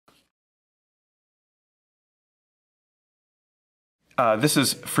This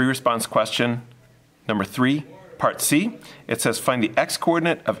is free response question number 3, part C. It says find the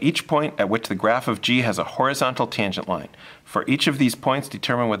x-coordinate of each point at which the graph of G has a horizontal tangent line. For each of these points,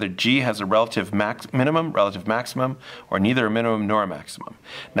 determine whether G has a relative minimum, relative maximum, or neither a minimum nor a maximum.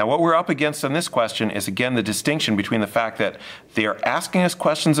 Now what we're up against on this question is again the distinction between the fact that they are asking us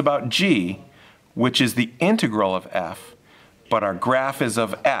questions about G, which is the integral of f, but our graph is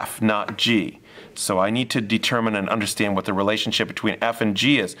of f, not G. So I need to determine and understand what the relationship between f and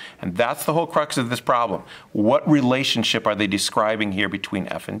g is. And that's the whole crux of this problem. What relationship are they describing here between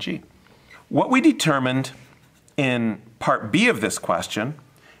f and g? What we determined in part B of this question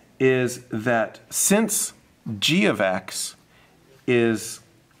is that since g of x is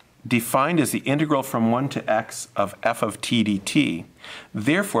defined as the integral from 1 to x of f of t dt,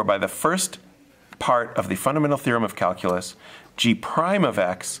 therefore by the first part of the fundamental theorem of calculus, g prime of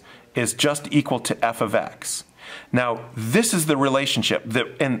x is just equal to f of x. Now, this is the relationship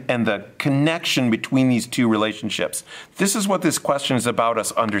and the connection between these two relationships. This is what this question is about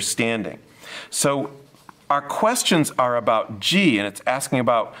us understanding. So our questions are about G, and it's asking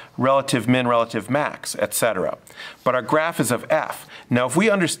about relative min, relative max, etc. But our graph is of f. Now, if we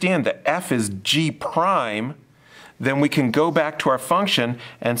understand that f is G prime, then we can go back to our function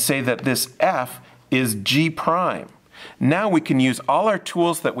and say that this f is G prime. Now we can use all our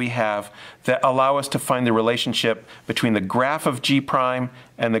tools that we have that allow us to find the relationship between the graph of G prime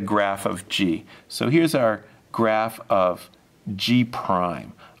and the graph of G. So here's our graph of G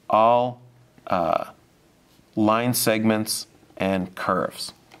prime, all line segments and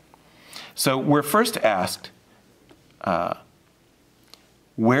curves. So we're first asked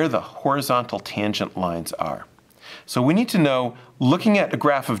where the horizontal tangent lines are. So we need to know, looking at a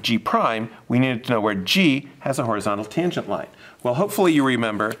graph of G prime, we need to know where G has a horizontal tangent line. Well, hopefully you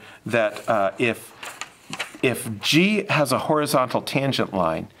remember that if G has a horizontal tangent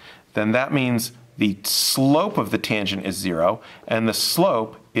line, then that means the slope of the tangent is 0, and the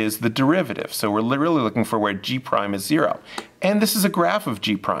slope is the derivative. So we're really looking for where G prime is 0. And this is a graph of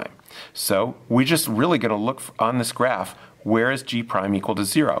G prime. So we're just really going to look on this graph, where is G prime equal to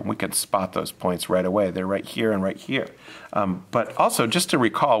 0? We can spot those points right away. They're right here and right here. But also, just to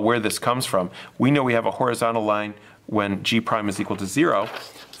recall where this comes from, we know we have a horizontal line when G prime is equal to 0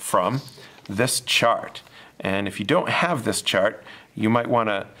 from this chart. And if you don't have this chart, you might want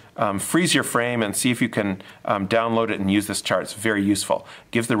to freeze your frame and see if you can download it and use this chart. It's very useful.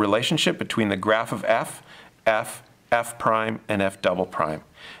 It gives the relationship between the graph of f, f prime, and f double prime.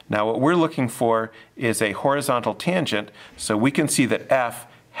 Now what we're looking for is a horizontal tangent, so we can see that f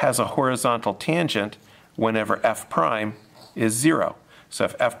has a horizontal tangent whenever f prime is 0. So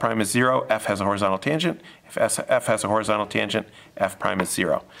if f prime is 0, f has a horizontal tangent. If f has a horizontal tangent, f prime is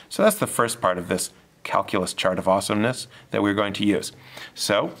 0. So that's the first part of this calculus chart of awesomeness that we're going to use.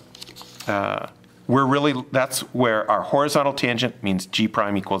 So that's where our horizontal tangent means G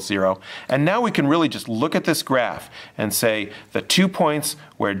prime equals 0. And now we can really just look at this graph and say the 2 points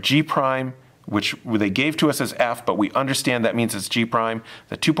where G prime, which they gave to us as f, but we understand that means it's G prime.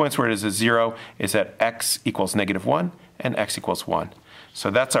 The 2 points where it is a 0 is at x equals -1 and x equals 1.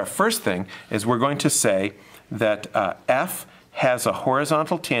 So that's our first thing, is we're going to say that f has a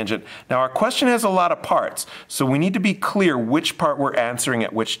horizontal tangent. Now our question has a lot of parts, so we need to be clear which part we're answering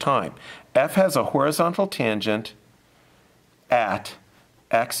at which time. F has a horizontal tangent at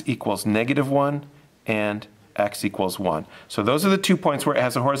x equals -1 and x equals 1. So those are the 2 points where it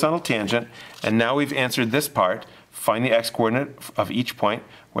has a horizontal tangent, and now we've answered this part. Find the x-coordinate of each point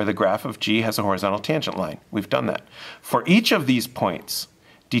where the graph of G has a horizontal tangent line. We've done that. For each of these points,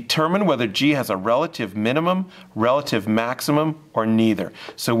 determine whether G has a relative minimum, relative maximum, or neither.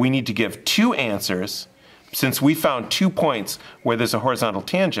 So we need to give 2 answers. Since we found 2 points where there's a horizontal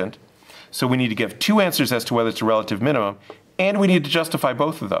tangent, so we need to give 2 answers as to whether it's a relative minimum, and we need to justify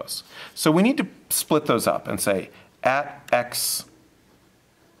both of those. So we need to split those up and say, at x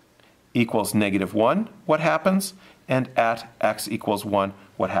equals -1, what happens? And at x equals 1,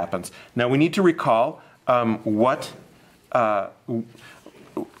 what happens? Now we need to recall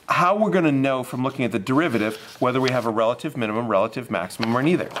how we're going to know from looking at the derivative whether we have a relative minimum, relative maximum, or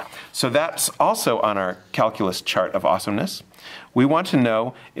neither. So that's also on our calculus chart of awesomeness. We want to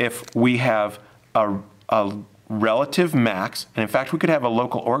know if we have a relative max, and in fact we could have a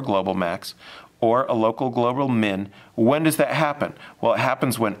local or global max, or a local global min. When does that happen? Well, it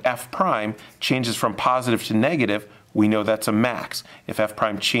happens when f prime changes from positive to negative we know that's a max if f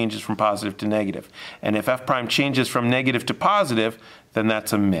prime changes from positive to negative. And if f prime changes from negative to positive, then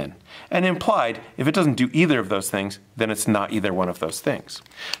that's a min. And implied, if it doesn't do either of those things, then it's not either one of those things.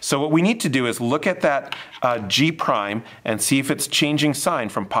 So what we need to do is look at that g prime and see if it's changing sign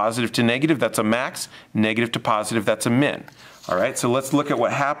from positive to negative, that's a max, negative to positive, that's a min. All right, so let's look at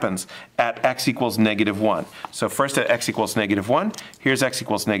what happens at x equals -1. So first at x equals -1, here's x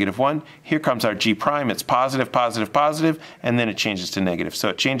equals -1. Here comes our g prime. It's positive, positive, positive, and then it changes to negative. So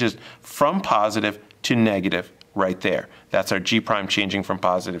it changes from positive to negative right there. That's our g prime changing from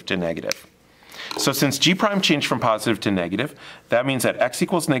positive to negative. So since g prime changed from positive to negative, that means at x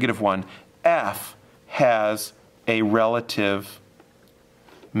equals -1, f has a relative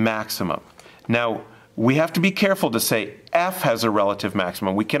maximum. Now, we have to be careful to say f has a relative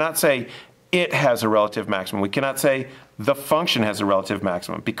maximum. We cannot say it has a relative maximum. We cannot say the function has a relative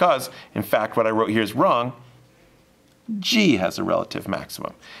maximum because, in fact, what I wrote here is wrong. G has a relative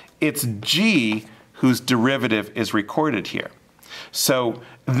maximum. It's g whose derivative is recorded here. So,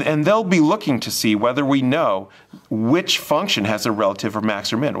 and they'll be looking to see whether we know which function has a relative or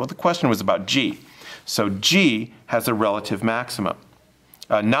max or min. Well, the question was about g. So g has a relative maximum.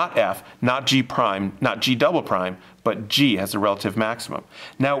 Not f, not g prime, not g double prime, but g has a relative maximum.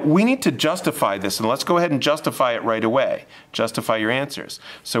 Now, we need to justify this, and let's go ahead and justify it right away. Justify your answers.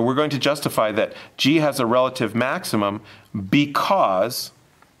 So we're going to justify that g has a relative maximum because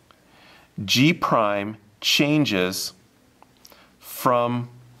g prime changes from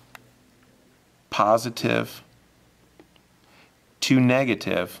positive to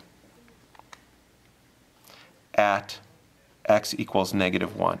negative at x equals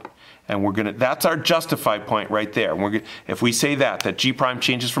 -1. And we're gonna, that's our justify point right there. If we say that g prime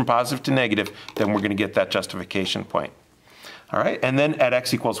changes from positive to negative, then we're gonna get that justification point. All right, and then at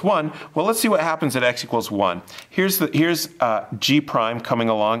x equals 1, well, let's see what happens at x equals 1. Here's g prime coming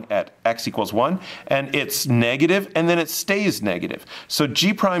along at x equals 1, and it's negative, and then it stays negative. So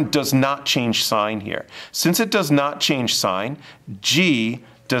g prime does not change sign here. Since it does not change sign, g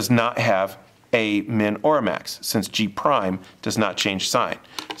does not have a min or a max, since g prime does not change sign.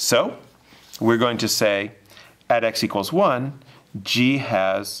 So we're going to say at x equals 1, g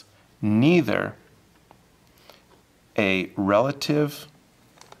has neither a relative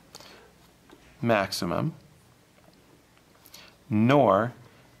maximum nor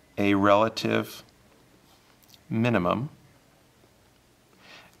a relative minimum.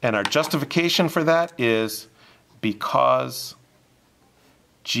 And our justification for that is because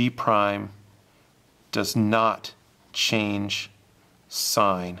g prime does not change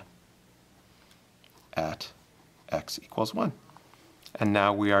sign at x equals 1. And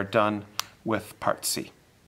now we are done with part C.